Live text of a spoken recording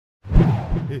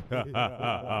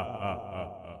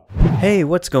Hey,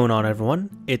 what's going on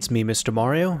everyone? It's me, Mr.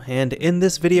 Mario, and in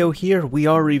this video here we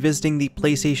are revisiting the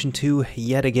PlayStation 2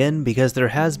 yet again because there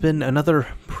has been another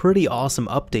pretty awesome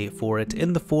update for it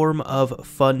in the form of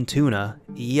FunTuna.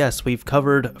 Yes, we've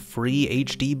covered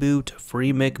FreeDVDBoot,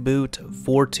 FreeMCBoot,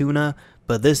 Fortuna,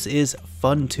 but this is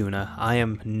FunTuna. I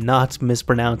am not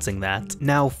mispronouncing that.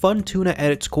 Now, FunTuna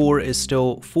at its core is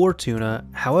still Fortuna,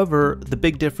 however, the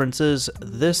big difference is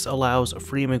this allows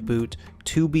FreeMCBoot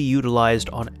to be utilized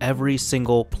on every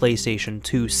single PlayStation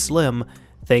 2 Slim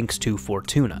thanks to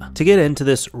Fortuna. To get into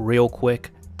this real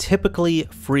quick, typically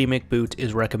FreeMCBoot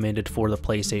is recommended for the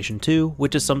PlayStation 2,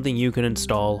 which is something you can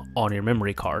install on your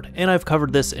memory card, and I've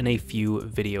covered this in a few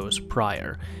videos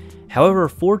prior. However,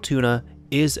 Fortuna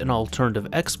is an alternative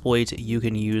exploit you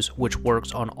can use which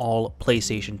works on all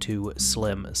PlayStation 2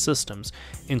 Slim systems,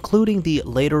 including the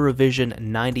later revision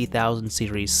 90,000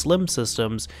 series Slim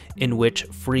systems in which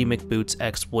FreeMCBoot's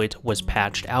exploit was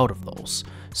patched out of those.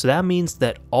 So that means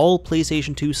that all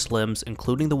PlayStation 2 Slims,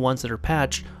 including the ones that are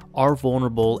patched, are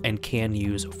vulnerable and can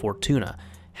use Fortuna.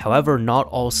 However, not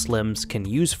all Slims can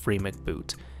use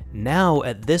FreeMCBoot. Now,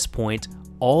 at this point,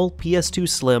 all PS2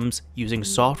 Slims using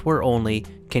software only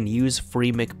can use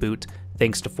FreeMCBoot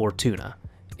thanks to Fortuna.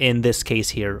 In this case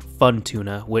here,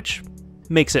 FunTuna, which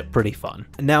makes it pretty fun.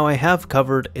 Now, I have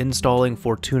covered installing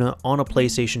Fortuna on a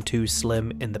PlayStation 2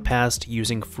 Slim in the past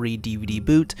using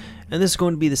FreeDVDBoot, and this is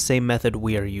going to be the same method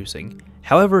we are using.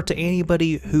 However, to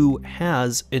anybody who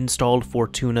has installed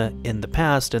Fortuna in the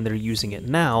past and they're using it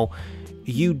now,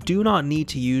 you do not need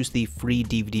to use the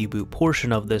FreeDVDBoot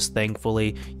portion of this,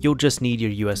 thankfully. You'll just need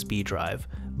your USB drive.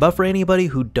 But for anybody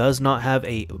who does not have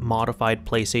a modified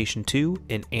PlayStation 2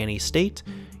 in any state,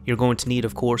 you're going to need,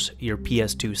 of course, your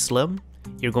PS2 Slim.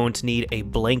 You're going to need a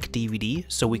blank DVD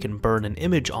so we can burn an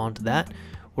image onto that.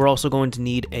 We're also going to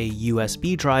need a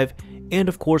USB drive, and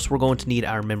of course we're going to need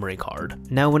our memory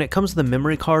card. Now, when it comes to the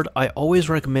memory card, I always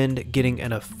recommend getting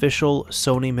an official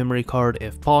Sony memory card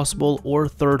if possible, or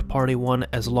third-party one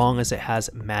as long as it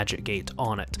has Magic Gate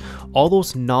on it. All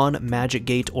those non-Magic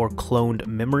Gate or cloned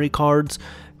memory cards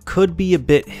could be a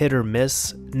bit hit or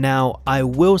miss. Now, I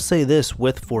will say this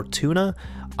with Fortuna,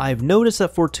 I've noticed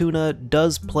that Fortuna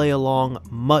does play along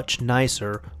much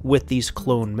nicer with these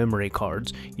clone memory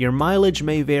cards. Your mileage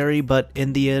may vary, but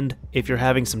in the end, if you're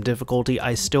having some difficulty,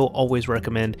 I still always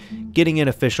recommend getting an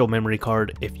official memory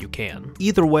card if you can.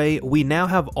 Either way, we now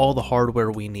have all the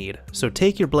hardware we need. So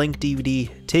take your blank DVD,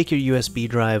 take your USB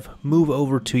drive, move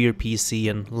over to your PC,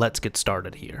 and let's get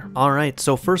started here. Alright,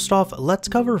 so first off, let's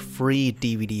cover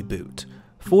FreeDVDBoot.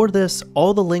 For this,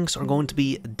 all the links are going to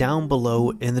be down below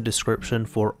in the description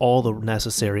for all the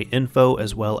necessary info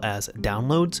as well as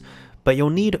downloads, but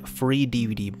you'll need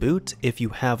FreeDVDBoot if you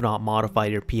have not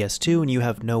modified your PS2 and you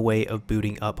have no way of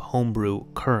booting up Homebrew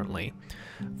currently.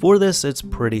 For this, it's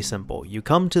pretty simple. You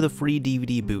come to the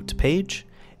FreeDVDBoot page,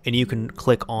 and you can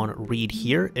click on Read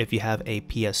Here if you have a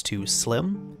PS2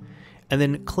 Slim, and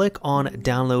then click on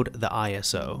Download the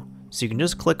ISO. So you can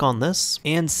just click on this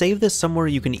and save this somewhere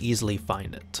you can easily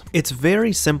find it. It's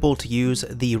very simple to use,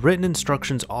 the written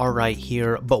instructions are right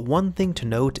here, but one thing to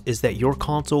note is that your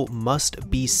console must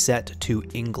be set to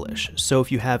English. So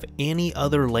if you have any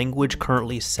other language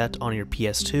currently set on your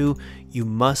PS2, you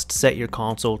must set your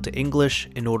console to English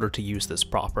in order to use this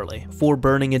properly. For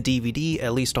burning a DVD,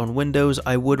 at least on Windows,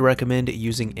 I would recommend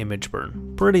using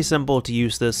ImageBurn. Pretty simple to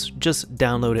use this, just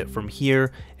download it from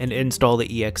here and install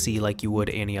the exe like you would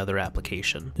any other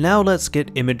application. Now let's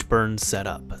get ImageBurn set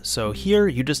up. So here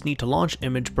you just need to launch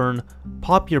ImageBurn,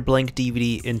 pop your blank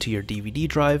DVD into your DVD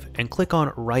drive, and click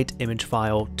on Write Image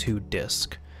File to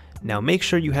Disk. Now make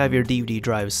sure you have your DVD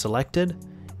drive selected,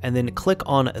 and then click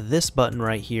on this button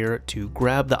right here to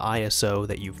grab the ISO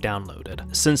that you've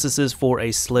downloaded. Since this is for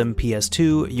a Slim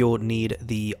PS2, you'll need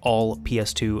the all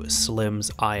PS2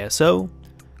 Slims ISO.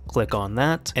 Click on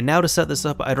that. And now to set this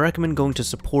up, I'd recommend going to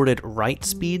supported write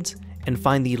speeds and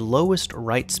find the lowest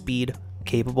write speed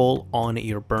capable on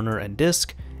your burner and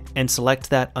disk, and select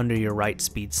that under your write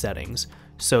speed settings.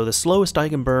 So the slowest I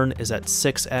can burn is at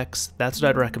 6x, that's what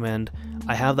I'd recommend.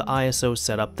 I have the ISO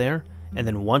set up there, and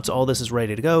then once all this is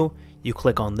ready to go, you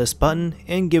click on this button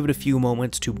and give it a few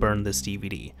moments to burn this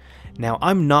DVD. Now,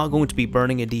 I'm not going to be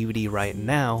burning a DVD right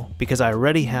now because I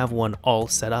already have one all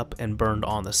set up and burned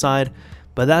on the side,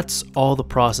 but that's all the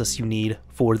process you need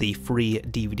for the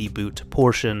FreeDVDBoot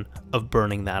portion of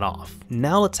burning that off.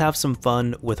 Now let's have some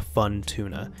fun with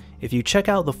FunTuna. If you check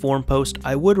out the forum post,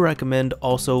 I would recommend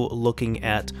also looking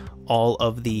at all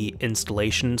of the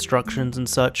installation instructions and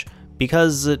such,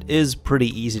 because it is pretty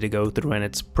easy to go through and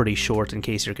it's pretty short in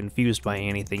case you're confused by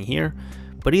anything here.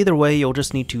 but either way, you'll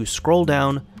just need to scroll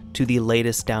down to the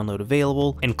latest download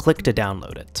available and click to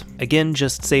download it. Again,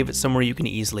 just save it somewhere you can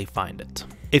easily find it.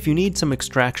 If you need some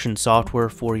extraction software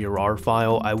for your RAR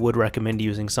file, I would recommend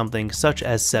using something such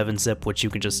as 7-zip, which you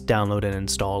can just download and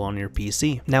install on your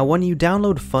PC. Now, when you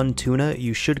download FunTuna,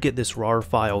 you should get this RAR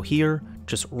file here.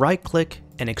 Just right click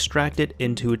and extract it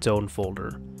into its own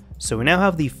folder. So we now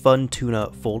have the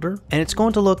FunTuna folder, and it's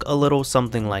going to look a little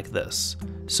something like this.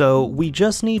 So we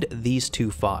just need these two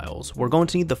files. We're going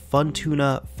to need the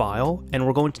FunTuna file, and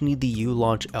we're going to need the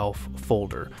ulaunch-elf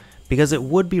folder, because it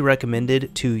would be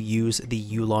recommended to use the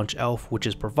ulaunch-elf, which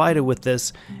is provided with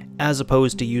this, as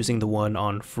opposed to using the one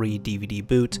on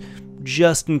FreeDVDBoot,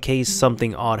 just in case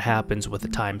something odd happens with the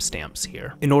timestamps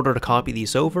here. In order to copy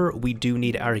these over, we do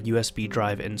need our USB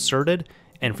drive inserted,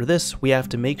 and for this, we have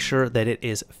to make sure that it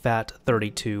is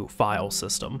FAT32 file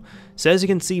system. So as you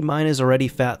can see, mine is already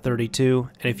FAT32,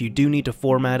 and if you do need to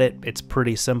format it, it's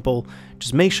pretty simple.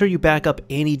 Just make sure you back up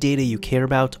any data you care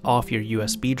about off your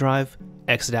USB drive,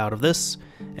 exit out of this,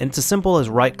 and it's as simple as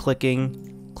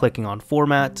right-clicking, clicking on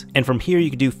Format, and from here you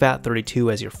can do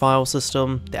FAT32 as your file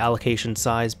system. The allocation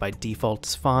size by default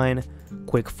is fine,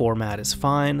 quick format is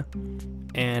fine,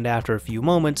 and after a few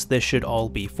moments, this should all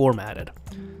be formatted.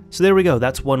 So there we go,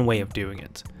 that's one way of doing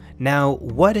it. Now,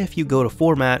 what if you go to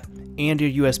format and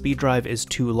your USB drive is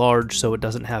too large so it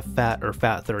doesn't have FAT or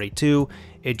FAT32,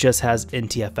 it just has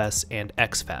NTFS and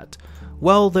exFAT?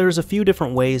 Well, there's a few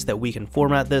different ways that we can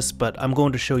format this, but I'm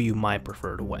going to show you my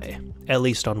preferred way, at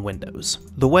least on Windows.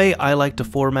 The way I like to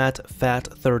format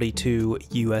FAT32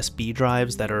 USB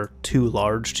drives that are too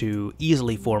large to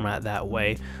easily format that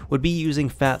way would be using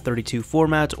FAT32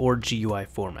 format or GUI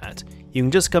format. You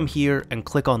can just come here and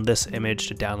click on this image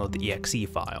to download the exe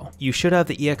file. You should have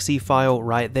the exe file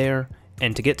right there.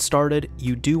 And to get started,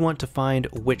 you do want to find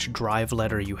which drive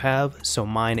letter you have, so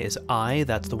mine is I,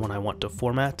 that's the one I want to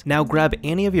format. Now grab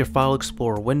any of your File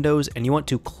Explorer windows and you want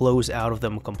to close out of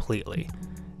them completely.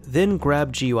 Then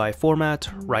grab GUI format,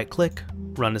 right click,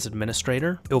 run as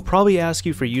administrator. It will probably ask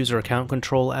you for user account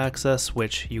control access,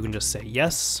 which you can just say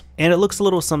yes. And it looks a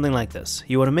little something like this.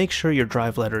 You want to make sure your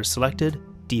drive letter is selected,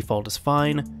 default is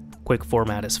fine, quick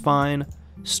format is fine,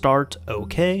 start,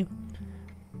 okay,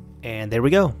 and there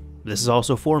we go. This is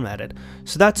also formatted.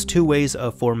 So that's two ways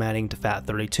of formatting to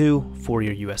FAT32 for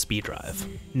your USB drive.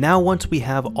 Now once we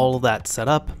have all of that set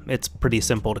up, it's pretty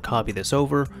simple to copy this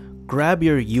over. Grab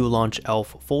your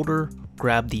ulaunch-elf folder,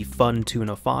 grab the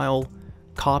FunTuna file,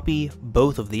 copy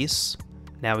both of these.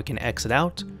 Now we can exit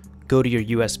out, go to your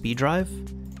USB drive,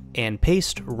 and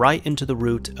paste right into the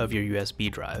root of your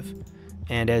USB drive.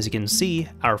 And as you can see,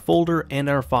 our folder and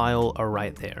our file are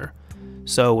right there.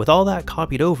 So with all that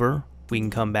copied over, we can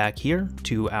come back here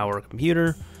to our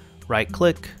computer, right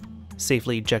click,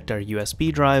 safely eject our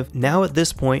USB drive. Now at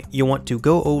this point, you want to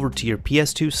go over to your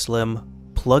PS2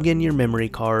 Slim, plug in your memory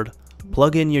card,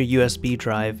 plug in your USB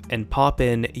drive, and pop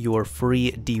in your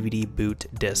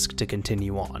FreeDVDBoot disk to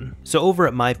continue on. So over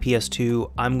at my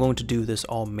PS2, I'm going to do this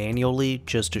all manually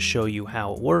just to show you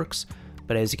how it works.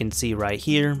 But as you can see right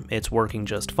here, it's working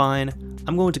just fine.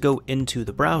 I'm going to go into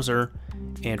the browser,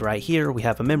 and right here we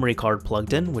have a memory card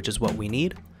plugged in, which is what we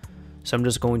need. So I'm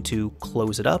just going to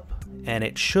close it up, and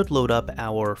it should load up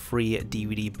our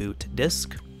FreeDVDBoot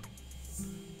disk.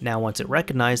 Now once it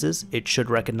recognizes, it should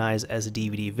recognize as a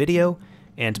DVD video,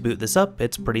 and to boot this up,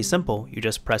 it's pretty simple. You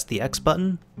just press the X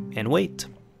button and wait.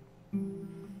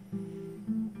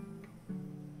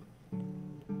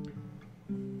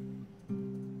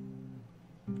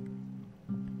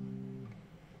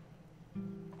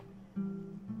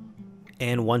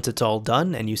 And once it's all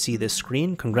done and you see this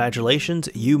screen, congratulations,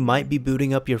 you might be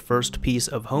booting up your first piece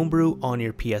of homebrew on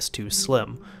your PS2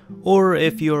 Slim. Or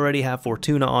if you already have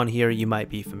Fortuna on here, you might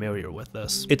be familiar with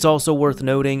this. It's also worth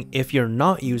noting, if you're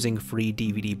not using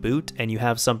FreeDVDBoot and you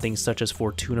have something such as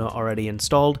Fortuna already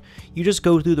installed, you just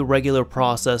go through the regular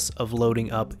process of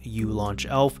loading up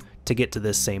ulaunch-elf to get to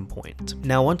this same point.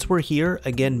 Now once we're here,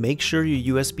 again, make sure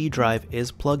your USB drive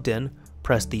is plugged in,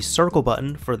 press the circle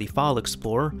button for the File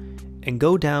Explorer, and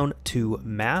go down to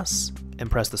Mass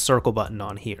and press the circle button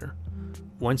on here.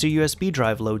 Once your USB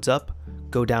drive loads up,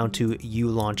 go down to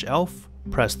ulaunch-elf,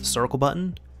 press the circle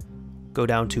button, go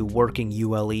down to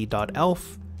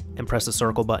workingule.elf, and press the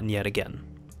circle button yet again.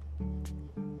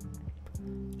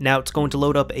 Now it's going to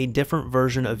load up a different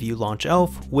version of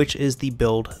ulaunch-elf, which is the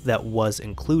build that was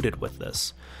included with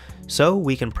this. So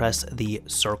we can press the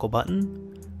circle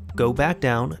button, go back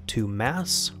down to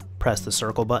Mass, press the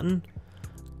circle button,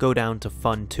 go down to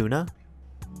FunTuna,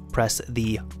 press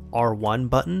the R1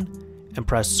 button, and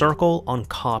press circle on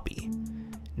copy.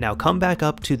 Now come back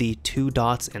up to the two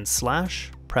dots and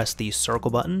slash, press the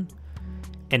circle button,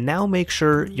 and now make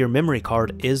sure your memory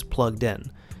card is plugged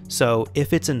in. So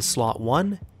if it's in slot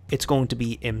 1, it's going to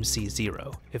be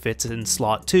MC0. If it's in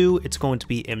slot 2, it's going to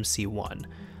be MC1.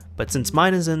 But since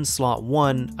mine is in slot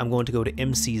 1, I'm going to go to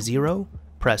MC0,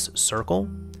 press circle.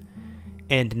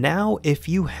 And now if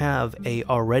you have a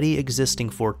already existing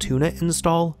Fortuna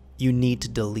install, you need to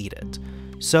delete it.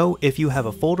 So if you have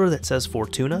a folder that says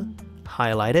Fortuna,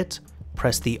 highlight it,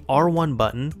 press the R1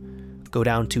 button, go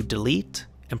down to delete,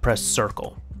 and press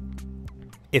circle.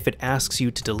 If it asks you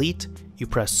to delete, you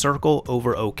press circle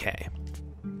over OK.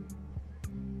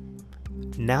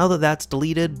 Now that that's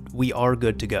deleted, we are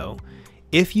good to go.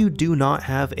 If you do not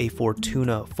have a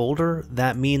Fortuna folder,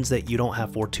 that means that you don't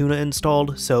have Fortuna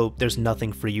installed, so there's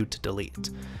nothing for you to delete.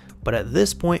 But at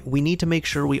this point, we need to make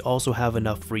sure we also have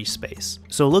enough free space.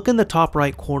 So look in the top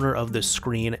right corner of the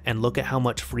screen and look at how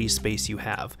much free space you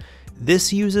have.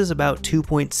 This uses about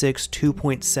 2.6,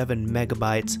 2.7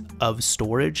 megabytes of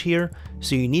storage here,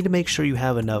 so you need to make sure you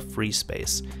have enough free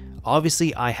space.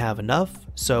 Obviously, I have enough,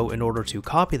 so in order to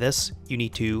copy this, you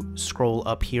need to scroll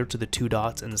up here to the 2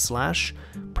 dots and the slash,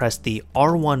 press the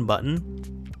R1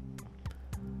 button,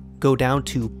 go down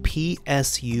to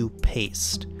PSU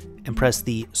paste, and press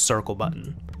the circle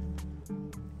button.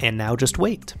 And now just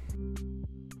wait.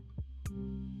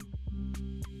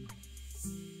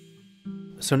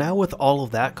 So now with all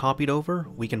of that copied over,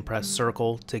 we can press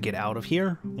circle to get out of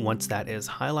here once that is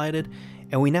highlighted,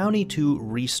 and we now need to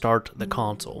restart the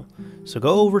console. So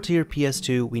go over to your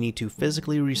PS2, we need to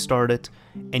physically restart it,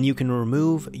 and you can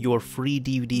remove your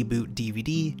FreeDVDBoot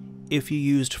DVD if you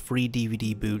used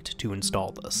FreeDVDBoot to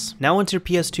install this. Now once your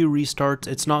PS2 restarts,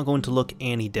 it's not going to look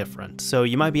any different. So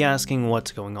you might be asking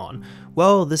what's going on.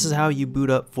 Well, this is how you boot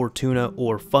up Fortuna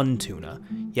or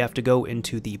FunTuna. You have to go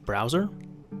into the browser.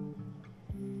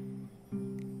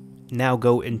 Now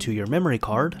go into your memory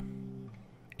card.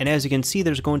 And as you can see,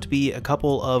 there's going to be a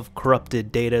couple of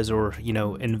corrupted datas or,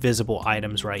 invisible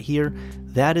items right here.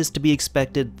 That is to be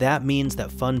expected. That means that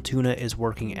FunTuna is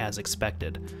working as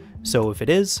expected. So if it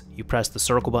is, you press the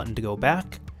circle button to go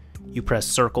back, you press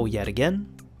circle yet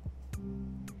again,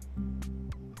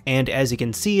 and as you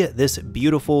can see, this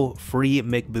beautiful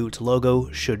FreeMCBoot logo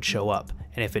should show up.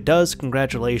 And if it does,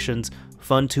 congratulations,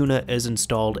 FunTuna is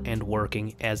installed and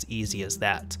working as easy as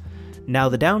that. Now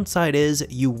the downside is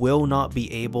you will not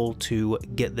be able to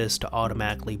get this to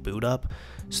automatically boot up.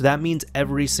 So that means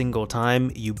every single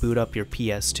time you boot up your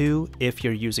PS2, if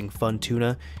you're using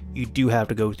FunTuna, you do have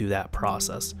to go through that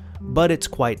process. But it's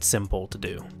quite simple to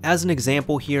do. As an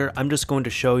example here, I'm just going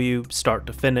to show you start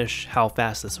to finish how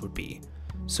fast this would be.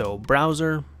 So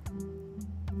browser,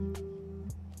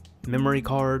 memory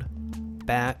card,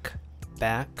 back,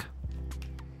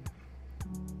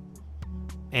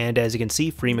 and as you can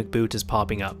see, FreeMCBoot is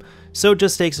popping up. So it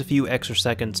just takes a few extra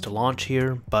seconds to launch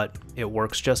here, but it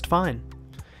works just fine.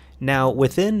 Now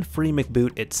within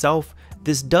FreeMCBoot itself,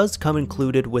 this does come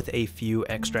included with a few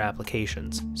extra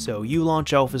applications. So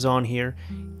ULaunch is on here,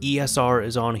 ESR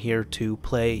is on here to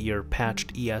play your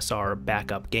patched ESR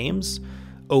backup games,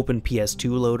 Open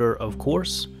PS2 Loader of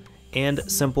course, and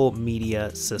Simple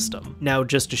Media System. Now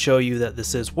just to show you that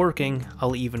this is working,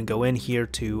 I'll even go in here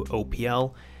to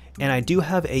OPL, and I do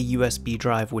have a USB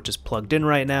drive which is plugged in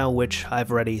right now, which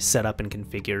I've already set up and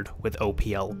configured with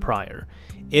OPL prior.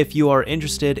 If you are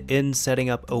interested in setting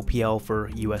up OPL for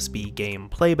USB game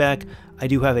playback, I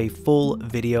do have a full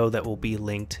video that will be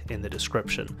linked in the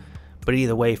description. But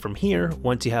either way, from here,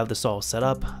 once you have this all set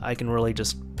up, I can really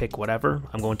just pick whatever.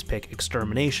 I'm going to pick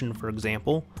Extermination, for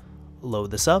example,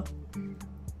 load this up,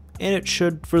 and it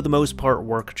should, for the most part,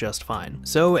 work just fine.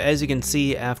 So as you can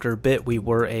see, after a bit, we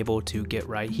were able to get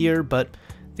right here, but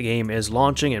the game is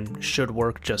launching and should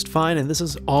work just fine, and this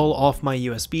is all off my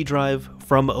USB drive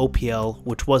from OPL,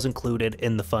 which was included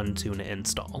in the FunTuna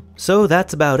install. So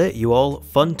that's about it, you all.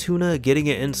 FunTuna, getting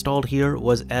it installed here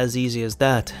was as easy as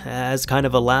that. As kind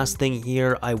of a last thing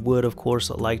here, I would of course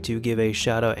like to give a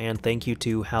shout out and thank you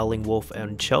to Howling Wolf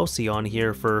and Chelsea on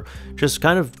here for just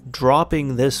kind of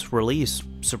dropping this release.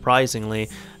 Surprisingly,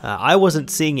 I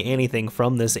wasn't seeing anything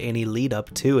from this, any lead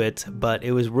up to it, but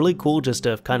it was really cool just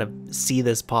to kind of see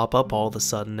this pop up all of a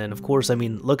sudden. And of course, I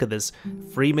mean, look at this,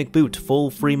 FreeMCBoot, full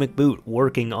FreeMCBoot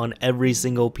working on every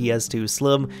single PS2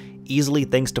 Slim, easily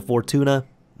thanks to Fortuna.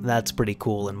 That's pretty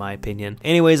cool in my opinion.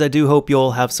 Anyways, I do hope you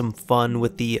all have some fun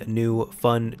with the new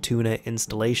FunTuna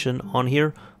installation on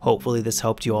here. Hopefully this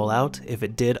helped you all out. If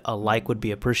it did, a like would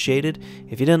be appreciated.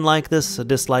 If you didn't like this, a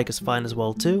dislike is fine as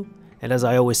well too. And as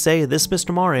I always say, this is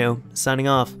Mr. Mario, signing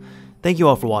off. Thank you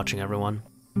all for watching, everyone.